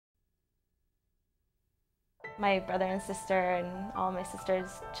My brother and sister and all my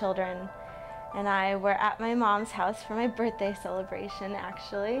sister's children and I were at my mom's house for my birthday celebration,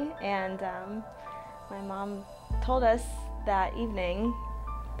 actually, and my mom told us that evening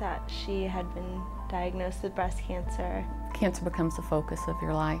that she had been diagnosed with breast cancer. Cancer becomes the focus of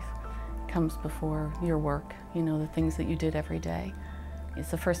your life. It comes before your work, you know, the things that you did every day.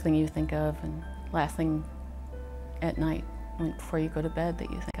 It's the first thing you think of and last thing at night before you go to bed that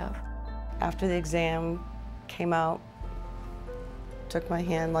you think of. After the exam came out, took my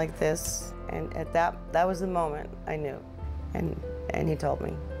hand like this, and at that was the moment I knew. And he told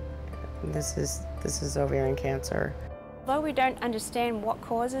me, this is ovarian cancer. Although we don't understand what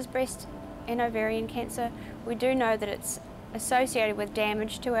causes breast and ovarian cancer, we do know that it's associated with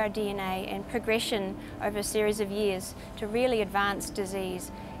damage to our DNA and progression over a series of years to really advanced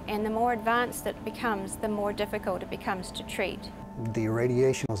disease. And the more advanced it becomes, the more difficult it becomes to treat. The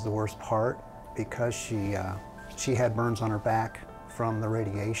radiation was the worst part because she had burns on her back from the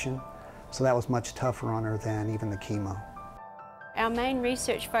radiation, so that was much tougher on her than even the chemo. Our main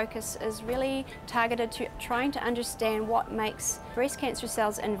research focus is really targeted to trying to understand what makes breast cancer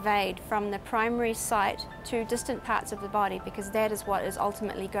cells invade from the primary site to distant parts of the body, because that is what is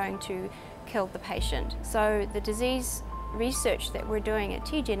ultimately going to kill the patient. So the disease research that we're doing at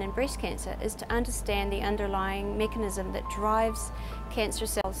TGen in breast cancer is to understand the underlying mechanism that drives cancer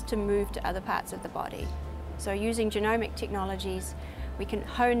cells to move to other parts of the body. So using genomic technologies, we can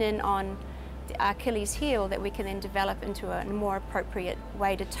hone in on the Achilles heel that we can then develop into a more appropriate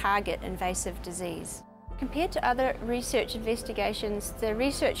way to target invasive disease. Compared to other research investigations, the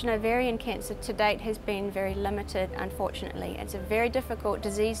research in ovarian cancer to date has been very limited, unfortunately. It's a very difficult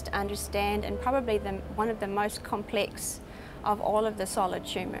disease to understand and probably one of the most complex of all of the solid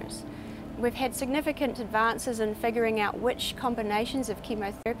tumors. We've had significant advances in figuring out which combinations of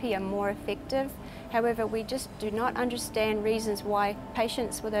chemotherapy are more effective. However, we just do not understand reasons why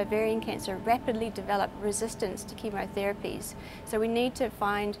patients with ovarian cancer rapidly develop resistance to chemotherapies. So we need to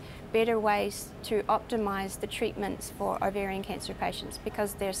find better ways to optimize the treatments for ovarian cancer patients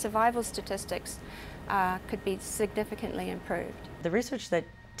because their survival statistics could be significantly improved. The research that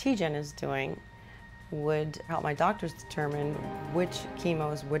TGen is doing would help my doctors determine which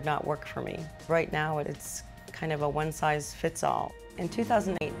chemos would not work for me. Right now, it's kind of a one-size-fits-all. In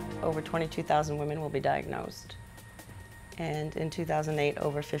 2008, over 22,000 women will be diagnosed. And in 2008,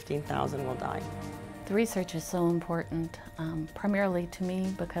 over 15,000 will die. The research is so important, primarily to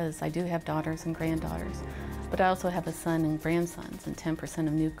me because I do have daughters and granddaughters, but I also have a son and grandsons, and 10%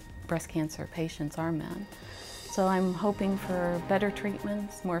 of new breast cancer patients are men. So I'm hoping for better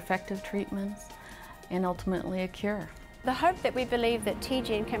treatments, more effective treatments, and ultimately a cure. The hope that we believe that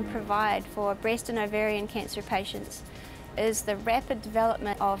TGen can provide for breast and ovarian cancer patients is the rapid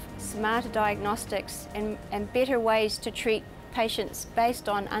development of smarter diagnostics and better ways to treat patients based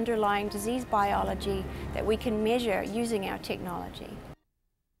on underlying disease biology that we can measure using our technology.